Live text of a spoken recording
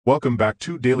Welcome back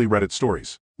to Daily Reddit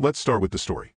Stories. Let's start with the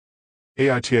story.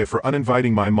 AITA for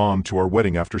uninviting my mom to our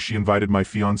wedding after she invited my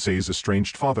fiancé's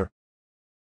estranged father.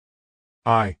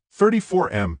 I,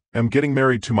 34M, am getting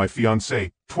married to my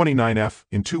fiancé, 29F,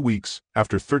 in 2 weeks,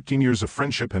 after 13 years of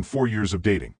friendship and 4 years of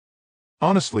dating.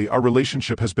 Honestly, our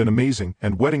relationship has been amazing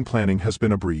and wedding planning has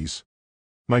been a breeze.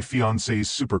 My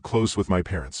fiancé's super close with my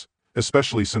parents,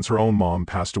 especially since her own mom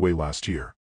passed away last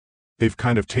year. They've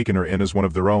kind of taken her in as one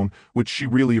of their own, which she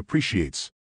really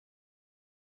appreciates.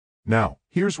 Now,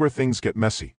 here's where things get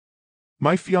messy.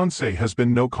 My fiancée has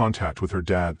been no contact with her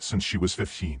dad since she was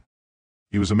 15.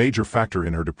 He was a major factor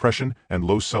in her depression and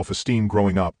low self-esteem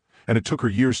growing up, and it took her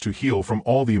years to heal from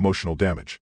all the emotional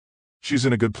damage. She's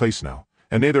in a good place now,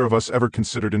 and neither of us ever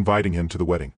considered inviting him to the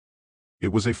wedding.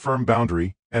 It was a firm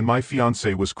boundary, and my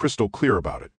fiancée was crystal clear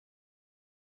about it.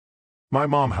 My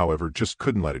mom, however, just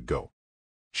couldn't let it go.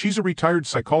 She's a retired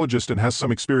psychologist and has some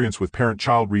experience with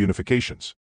parent-child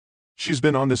reunifications. She's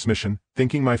been on this mission,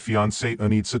 thinking my fiancée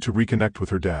needs to reconnect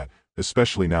with her dad,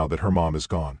 especially now that her mom is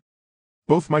gone.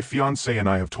 Both my fiancé and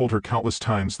I have told her countless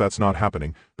times that's not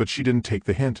happening, but she didn't take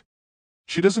the hint.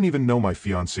 She doesn't even know my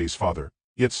fiancé's father,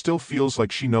 yet still feels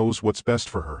like she knows what's best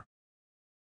for her.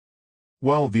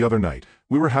 Well, the other night,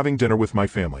 we were having dinner with my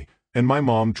family, and my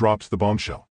mom dropped the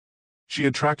bombshell. She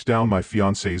had tracked down my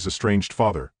fiancé's estranged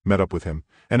father, met up with him,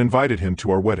 and invited him to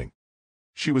our wedding.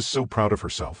 She was so proud of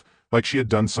herself, like she had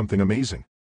done something amazing.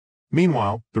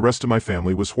 Meanwhile, the rest of my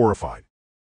family was horrified.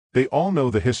 They all know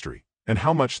the history, and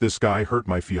how much this guy hurt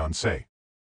my fiancé.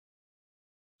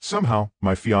 Somehow,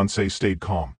 my fiancé stayed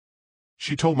calm.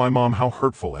 She told my mom how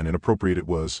hurtful and inappropriate it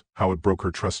was, how it broke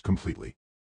her trust completely.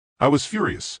 I was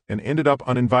furious, and ended up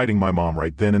uninviting my mom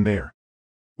right then and there.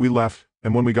 We left,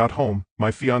 and when we got home,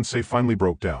 my fiancé finally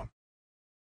broke down.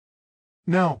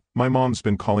 Now, my mom's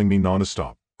been calling me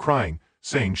non-stop, crying,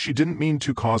 saying she didn't mean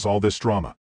to cause all this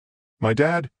drama. My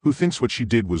dad, who thinks what she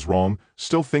did was wrong,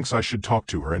 still thinks I should talk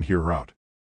to her and hear her out.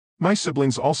 My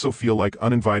siblings also feel like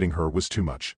uninviting her was too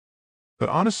much. But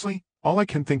honestly, all I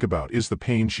can think about is the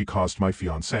pain she caused my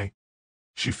fiancé.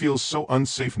 She feels so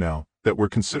unsafe now that we're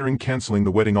considering canceling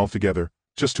the wedding altogether,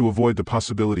 just to avoid the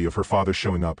possibility of her father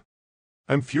showing up.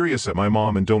 I'm furious at my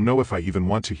mom and don't know if I even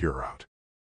want to hear her out.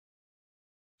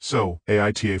 So,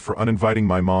 AITA for uninviting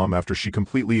my mom after she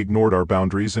completely ignored our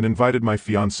boundaries and invited my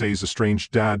fiancé's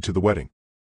estranged dad to the wedding.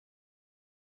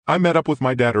 I met up with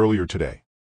my dad earlier today.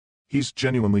 He's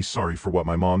genuinely sorry for what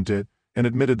my mom did, and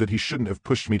admitted that he shouldn't have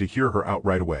pushed me to hear her out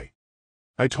right away.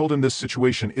 I told him this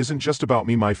situation isn't just about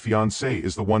me. My fiancée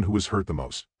is the one who was hurt the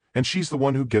most, and she's the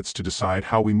one who gets to decide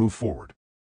how we move forward.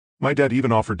 My dad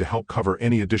even offered to help cover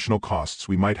any additional costs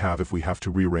we might have if we have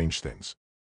to rearrange things.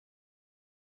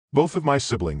 Both of my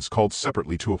siblings called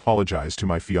separately to apologize to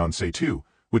my fiancé too,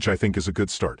 which I think is a good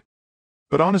start.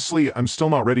 But honestly, I'm still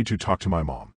not ready to talk to my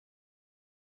mom.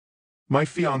 My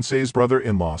fiancé's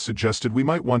brother-in-law suggested we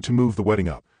might want to move the wedding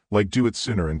up, like do it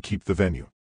sooner and keep the venue.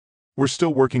 We're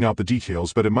still working out the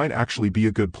details, but it might actually be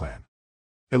a good plan.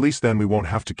 At least then we won't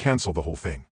have to cancel the whole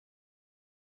thing.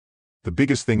 The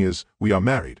biggest thing is, we are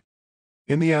married.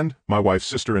 In the end, my wife's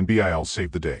sister and BIL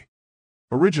saved the day.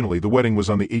 Originally, the wedding was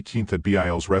on the 18th at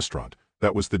BIL's restaurant.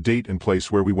 That was the date and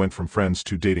place where we went from friends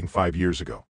to dating 5 years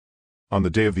ago. On the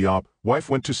day of the op, wife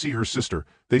went to see her sister.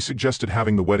 They suggested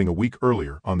having the wedding a week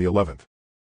earlier, on the 11th.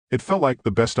 It felt like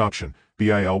the best option.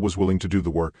 BIL was willing to do the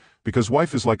work, because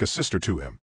wife is like a sister to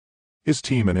him. His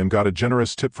team and him got a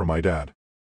generous tip from my dad.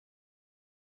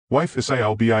 Wife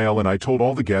SIL BIL and I told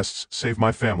all the guests, save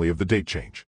my family, of the date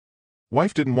change.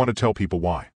 Wife didn't want to tell people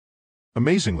why.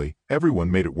 Amazingly,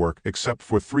 everyone made it work except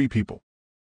for 3 people.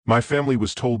 My family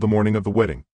was told the morning of the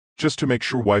wedding, just to make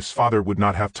sure wife's father would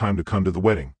not have time to come to the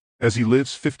wedding, as he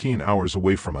lives 15 hours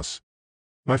away from us.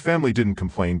 My family didn't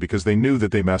complain because they knew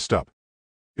that they messed up.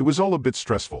 It was all a bit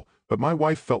stressful, but my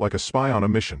wife felt like a spy on a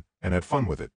mission, and had fun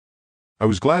with it. I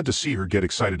was glad to see her get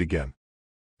excited again.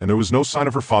 And there was no sign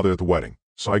of her father at the wedding,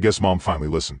 so I guess mom finally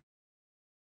listened.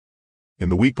 In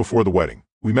the week before the wedding,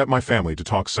 we met my family to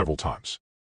talk several times.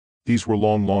 These were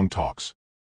long talks.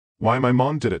 Why my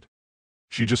mom did it?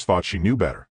 She just thought she knew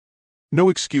better. No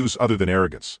excuse other than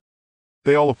arrogance.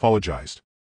 They all apologized.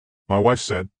 My wife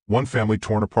said, one family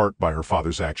torn apart by her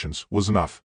father's actions was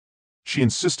enough. She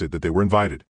insisted that they were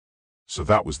invited. So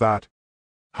that was that.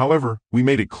 However, we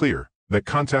made it clear that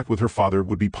contact with her father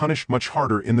would be punished much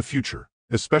harder in the future,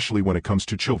 especially when it comes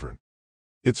to children.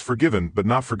 It's forgiven but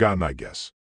not forgotten, I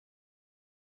guess.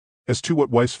 As to what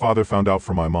wife's father found out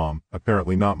from my mom,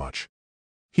 apparently not much.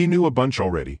 He knew a bunch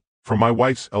already, from my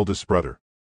wife's eldest brother.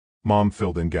 Mom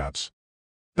filled in gaps.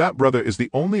 That brother is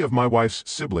the only of my wife's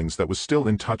siblings that was still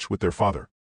in touch with their father.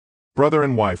 Brother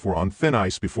and wife were on thin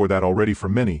ice before that already for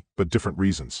many, but different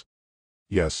reasons.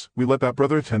 Yes, we let that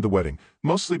brother attend the wedding,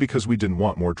 mostly because we didn't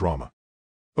want more drama.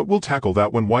 But we'll tackle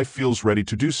that when wife feels ready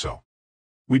to do so.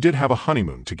 We did have a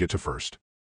honeymoon to get to first.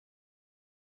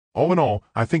 All in all,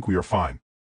 I think we are fine.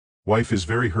 Wife is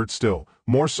very hurt still,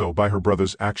 more so by her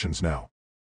brother's actions now.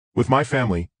 With my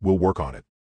family, we'll work on it.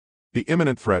 The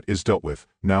imminent threat is dealt with,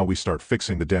 now we start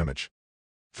fixing the damage.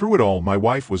 Through it all, my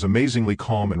wife was amazingly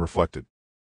calm and reflected.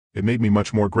 It made me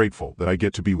much more grateful that I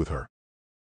get to be with her.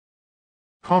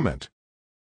 Comment.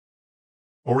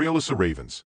 Aureolissa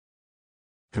Ravens.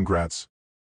 Congrats.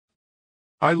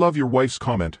 I love your wife's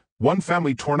comment. One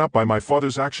family torn up by my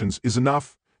father's actions is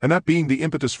enough, and that being the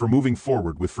impetus for moving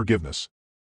forward with forgiveness.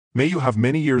 May you have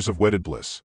many years of wedded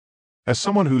bliss. As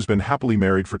someone who's been happily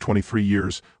married for 23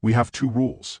 years, we have 2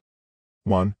 rules.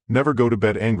 1. Never go to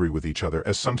bed angry with each other,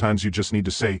 as sometimes you just need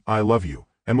to say, I love you,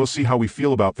 and we'll see how we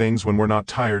feel about things when we're not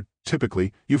tired.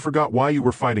 Typically, you forgot why you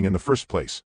were fighting in the first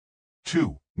place.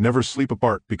 2. Never sleep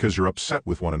apart because you're upset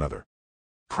with one another.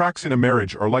 Cracks in a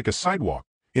marriage are like a sidewalk,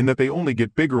 in that they only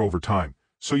get bigger over time,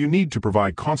 so you need to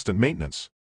provide constant maintenance.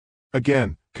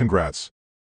 Again, congrats.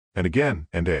 And again,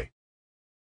 and a.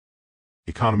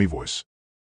 Economy voice.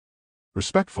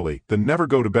 Respectfully, the never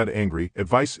go to bed angry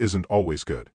advice isn't always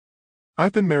good.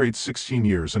 I've been married 16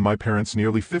 years and my parents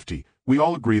nearly 50. We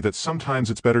all agree that sometimes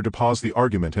it's better to pause the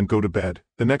argument and go to bed.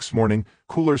 The next morning,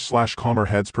 cooler/calmer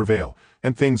heads prevail,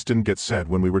 and things didn't get said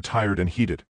when we were tired and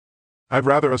heated. I'd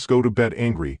rather us go to bed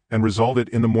angry and resolve it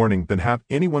in the morning than have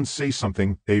anyone say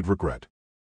something they'd regret.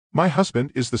 My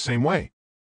husband is the same way.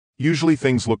 Usually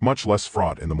things look much less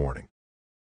fraught in the morning.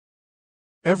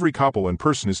 Every couple and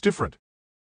person is different.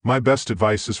 My best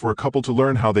advice is for a couple to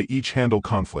learn how they each handle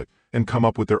conflict and come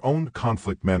up with their own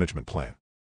conflict management plan.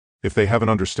 If they have an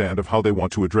understanding of how they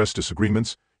want to address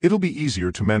disagreements, it'll be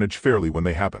easier to manage fairly when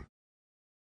they happen.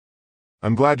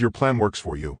 I'm glad your plan works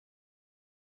for you.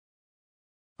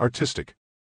 Artistic.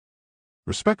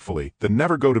 Respectfully, the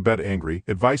never go to bed angry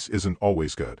advice isn't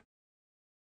always good.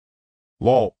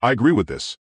 Lol, I agree with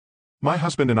this. My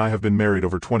husband and I have been married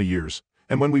over 20 years,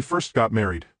 and when we first got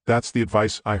married, that's the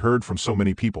advice I heard from so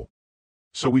many people.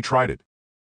 So we tried it.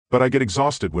 But I get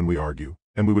exhausted when we argue,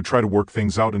 and we would try to work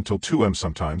things out until 2 a.m.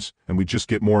 sometimes, and we just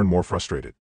get more and more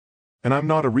frustrated. And I'm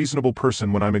not a reasonable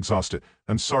person when I'm exhausted.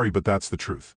 I'm sorry, but that's the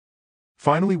truth.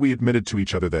 Finally, we admitted to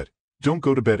each other that don't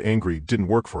go to bed angry didn't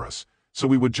work for us, so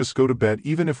we would just go to bed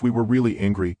even if we were really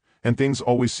angry, and things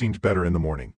always seemed better in the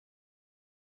morning.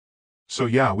 So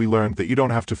yeah, we learned that you don't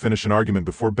have to finish an argument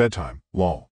before bedtime,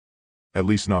 lol. At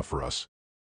least not for us.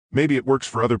 Maybe it works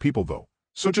for other people though,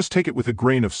 so just take it with a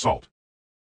grain of salt.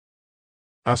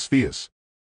 Asfias.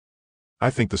 I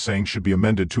think the saying should be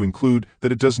amended to include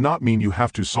that it does not mean you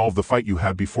have to solve the fight you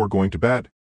had before going to bed.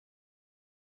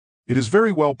 It is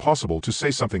very well possible to say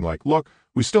something like, look,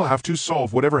 we still have to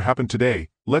solve whatever happened today,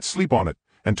 let's sleep on it,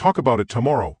 and talk about it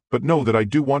tomorrow, but know that I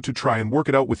do want to try and work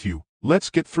it out with you, let's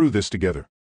get through this together.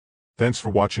 Thanks for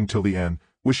watching till the end,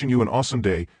 wishing you an awesome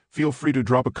day. Feel free to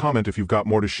drop a comment if you've got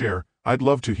more to share, I'd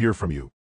love to hear from you.